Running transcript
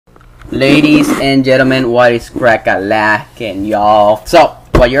Ladies and gentlemen, what is crack-a-lackin', y'all? So,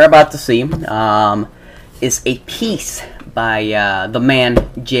 what you're about to see is a piece by the man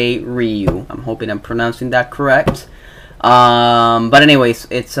J Ryu. I'm hoping I'm pronouncing that correct. But anyways,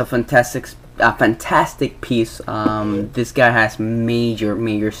 it's a fantastic piece. This guy has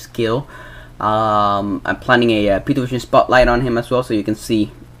major skill. I'm planning a P2Vision spotlight on him as well, so you can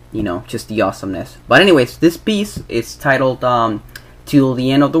see, you know, just the awesomeness. But anyways, this piece is titled Till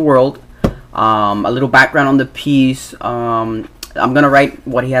the End of the World. A little background on the piece. I'm gonna write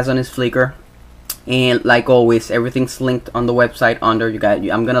what he has on his Flickr, and like always, everything's linked on the website under.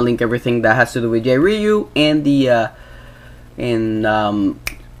 I'm gonna link everything that has to do with J Ryu and the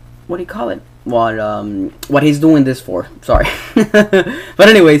what do you call it? What he's doing this for? Sorry. But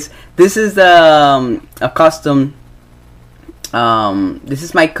anyways, this is a custom. This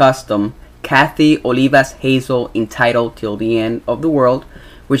is my custom Kathy Olivas Hazel entitled Till the End of the World,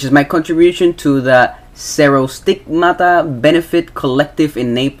 which is my contribution to the Stigmata Benefit Collective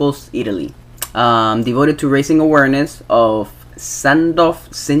in Naples, Italy, devoted to raising awareness of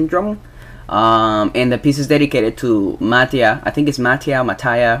Sandoff syndrome. And the piece is dedicated to Mattia, I think it's Mattia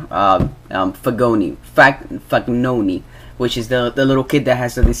Fagnoni, which is the little kid that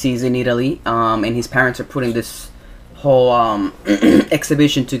has the disease in Italy, and his parents are putting this whole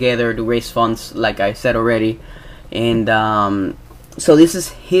exhibition together to raise funds, like I said already. And so this is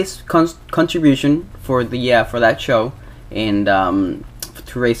his contribution for the for that show, and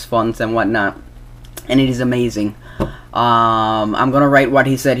to raise funds and whatnot, and it is amazing. I'm gonna write what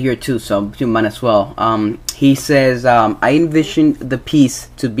he said here too, so you might as well. He says, I envisioned the piece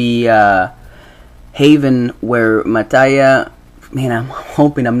to be haven where Mattia, man, I'm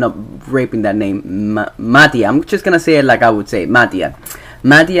hoping I'm not raping that name, Mattia. I'm just gonna say it like I would say it, Mattia.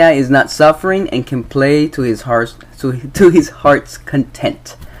 Mattia is not suffering and can play to his heart's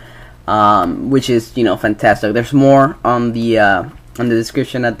content, which is, you know, fantastic. There's more on the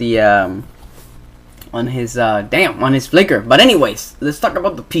description at the on his Flickr. But anyways, let's talk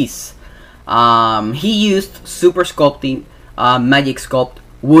about the piece. He used super sculpting, magic sculpt,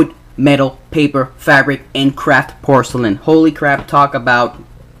 wood, metal, paper, fabric, and craft porcelain. Holy crap, talk about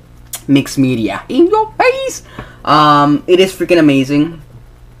mixed media in your face. It is freaking amazing.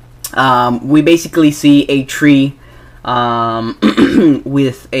 We basically see a tree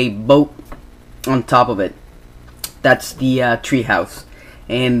with a boat on top of it. That's the tree house.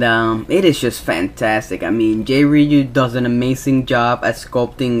 And it is just fantastic. I mean, J Ryu does an amazing job at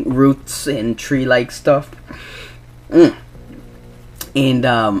sculpting roots and tree-like stuff. And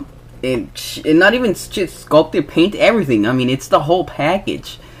not even just sculpted, paint, everything. I mean, it's the whole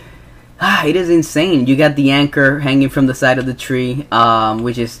package. It is insane. You got the anchor hanging from the side of the tree,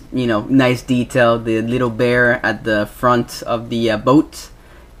 which is, you know, nice detail. The little bear at the front of the boat,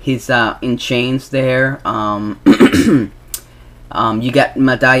 he's in chains there. You got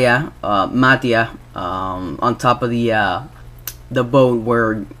Mattia on top of the boat,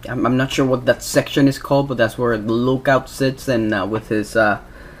 where I'm not sure what that section is called, but that's where the lookout sits, and with his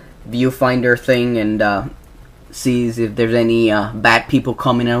viewfinder thing, and sees if there's any bad people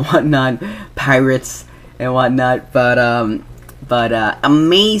coming and whatnot, pirates and whatnot. But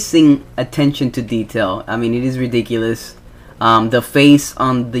amazing attention to detail. I mean, it is ridiculous. The face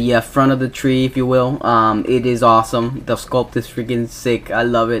on the front of the tree, if you will, it is awesome. The sculpt is freaking sick. I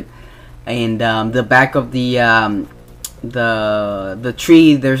love it. And the back of the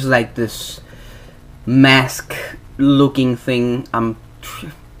tree, there's like this mask looking thing. I'm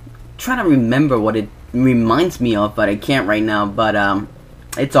trying to remember what it reminds me of, but I can't right now. But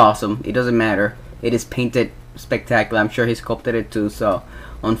it's awesome. It doesn't matter. It is painted spectacular. I'm sure he sculpted it too, so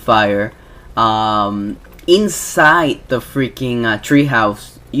on fire. Inside the freaking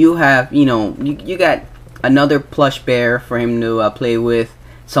treehouse, you have, you know, you got another plush bear for him to play with,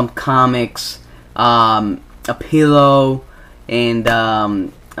 some comics, a pillow, and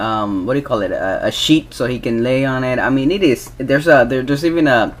what do you call it? A sheet so he can lay on it. I mean, it is. There's even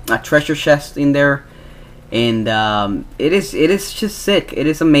a treasure chest in there, and it is just sick. It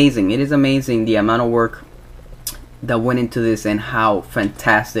is amazing. It is amazing the amount of work that went into this and how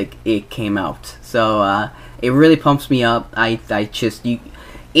fantastic it came out. So it really pumps me up.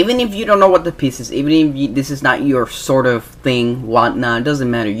 Even if you don't know what the piece is, even if this is not your sort of thing, whatnot, it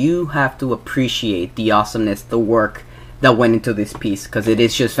doesn't matter. You have to appreciate the awesomeness, the work that went into this piece, because it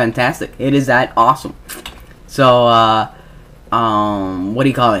is just fantastic. It is that awesome. So what do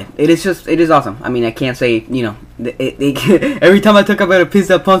you call it? It is awesome. I mean, I can't say, you know, every time I talk about a piece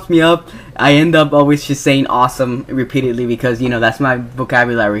that pumps me up, I end up always just saying awesome repeatedly, because, you know, that's my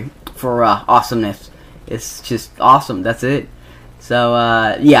vocabulary for awesomeness. It's just awesome. That's it. So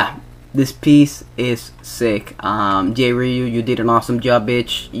yeah, this piece is sick. J Ryu, you did an awesome job,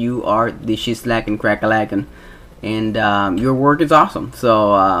 bitch. You are the shislackin' crackalackin', and your work is awesome.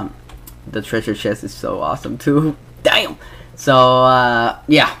 So the treasure chest is so awesome too. Damn. So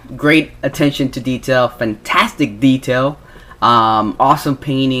yeah, great attention to detail, fantastic detail, awesome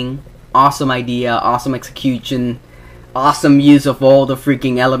painting, awesome idea, awesome execution, awesome use of all the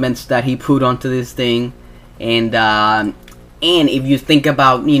freaking elements that he put onto this thing, and if you think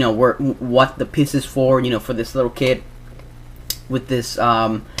about, you know, what the piece is for, you know, for this little kid with this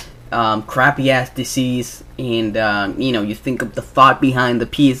crappy ass disease, and you know, you think of the thought behind the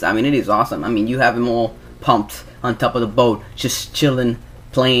piece. I mean, it is awesome. I mean, you have him all pumped on top of the boat, just chilling,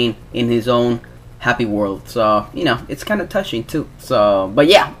 playing in his own happy world. So, you know, it's kind of touching too. So, but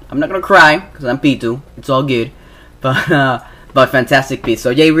yeah, I'm not gonna cry because I'm P2. It's all good. But fantastic piece.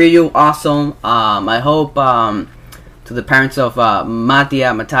 So J Ryu, awesome. I hope to the parents of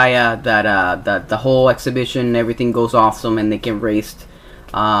Mataya that the whole exhibition and everything goes awesome, and they can raise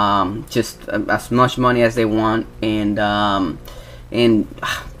just as much money as they want, and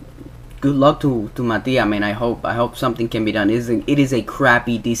good luck to Matia, man. I hope something can be done. It is a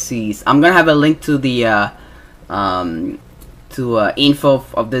crappy disease. I'm gonna have a link to the info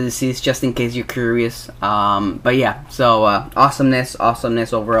of the disease just in case you're curious. But yeah, so awesomeness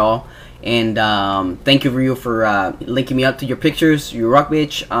overall, and thank you, Ryu, for linking me up to your pictures. You rock,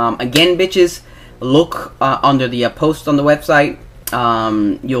 bitch. Again, bitches, look under the post on the website.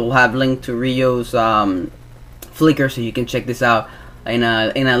 You'll have link to Ryu's Flickr, so you can check this out. And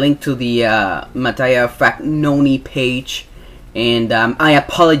a link to the Mataya Fagnoni page, and I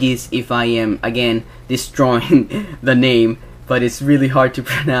apologize if I am again destroying the name, but it's really hard to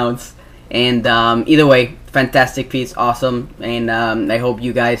pronounce. And either way, fantastic piece, awesome, and I hope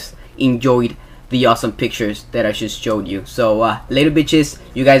you guys enjoyed the awesome pictures that I just showed you. So later, bitches,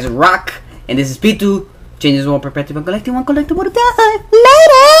 you guys rock, and this is P2, changes one perspective and collecting one collectible at a time.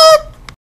 Later.